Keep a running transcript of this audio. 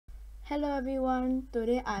Hello everyone,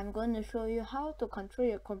 today I'm going to show you how to control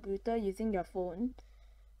your computer using your phone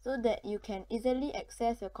so that you can easily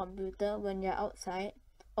access your computer when you're outside,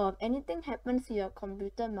 or if anything happens to your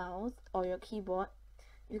computer mouse or your keyboard,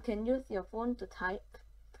 you can use your phone to type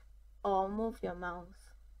or move your mouse.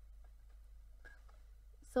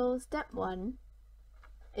 So step 1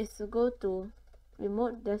 is to go to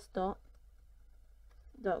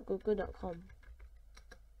remotedesktop.google.com.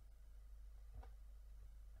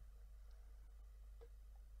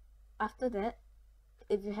 After that,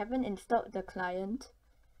 if you haven't installed the client,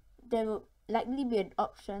 there will likely be an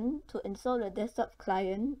option to install the desktop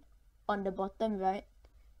client on the bottom right,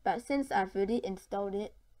 but since I've already installed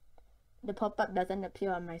it, the pop-up doesn't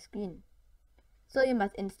appear on my screen. So you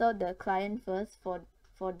must install the client first for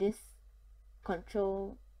this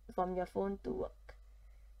control from your phone to work.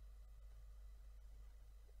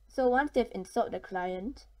 So once you've installed the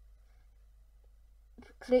client,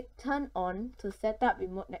 click Turn On to set up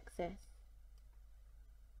remote access.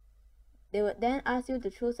 They would then ask you to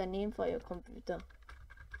choose a name for your computer.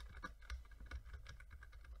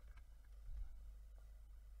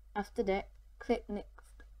 After that, click Next.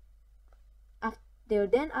 They will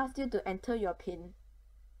then ask you to enter your PIN.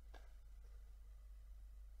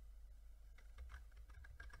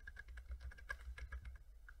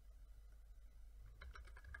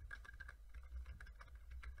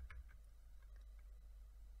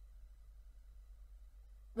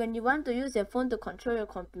 When you want to use your phone to control your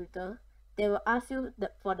computer, they will ask you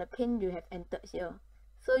for the PIN you have entered here.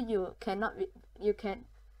 So you cannot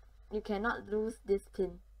lose this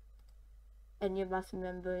PIN, and you must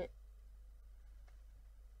remember it.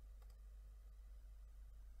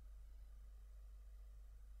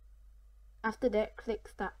 After that, click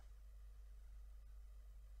Start.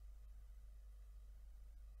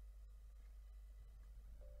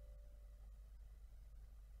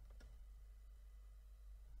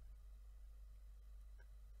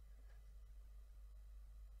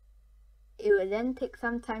 It will then take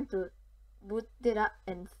some time to boot it up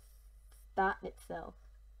and start itself.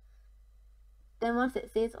 Then once it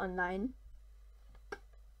says online,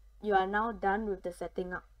 you are now done with the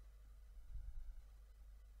setting up.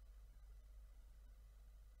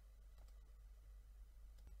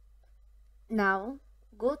 Now,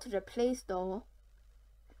 go to the Play Store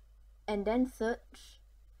and then search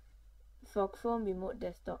for Chrome Remote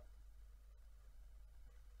Desktop.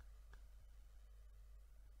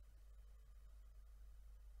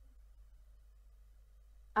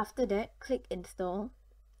 After that, click Install,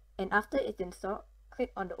 and after it's installed,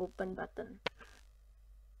 click on the Open button.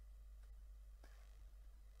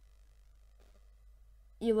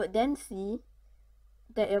 You would then see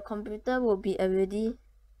that your computer will be already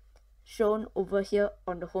shown over here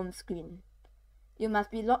on the home screen. You must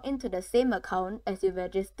be logged into the same account as you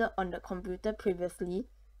registered on the computer previously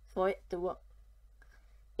for it to work.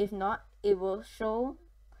 If not, it will show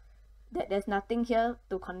that there's nothing here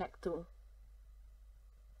to connect to.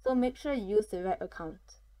 So make sure you use the right account.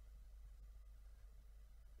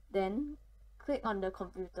 Then click on the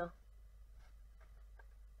computer,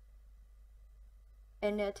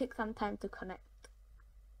 and it'll take some time to connect.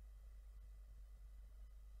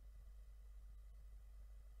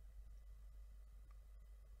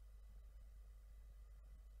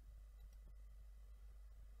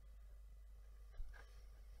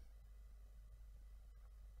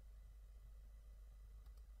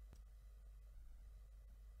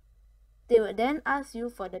 They will then ask you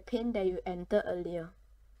for the PIN that you entered earlier.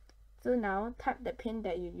 So now type the PIN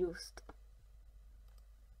that you used.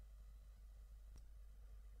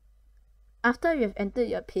 After you have entered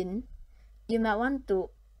your PIN, you might want to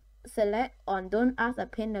select on Don't Ask a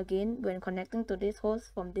PIN again when connecting to this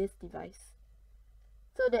host from this device,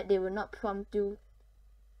 so that they will not prompt you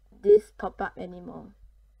this pop-up anymore.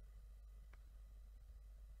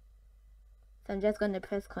 So I'm just going to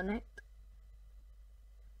press Connect.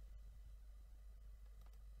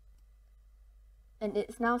 And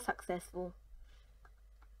it's now successful.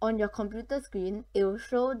 On your computer screen, it will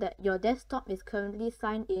show that your desktop is currently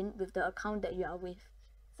signed in with the account that you are with,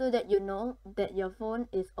 so that you know that your phone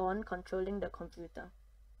is on controlling the computer.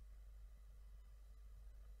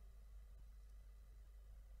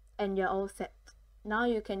 And you're all set. Now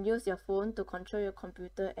you can use your phone to control your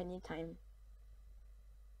computer anytime.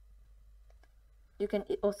 You can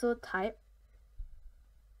also type,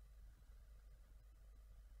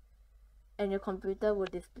 and your computer will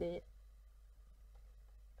display it.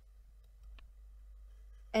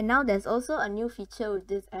 And now there's also a new feature with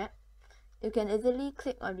this app. You can easily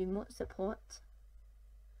click on Remote Support,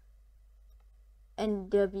 and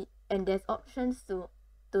there's options to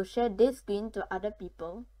share this screen to other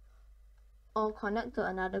people, or connect to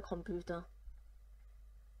another computer.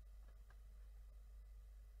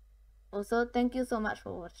 Also, thank you so much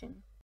for watching.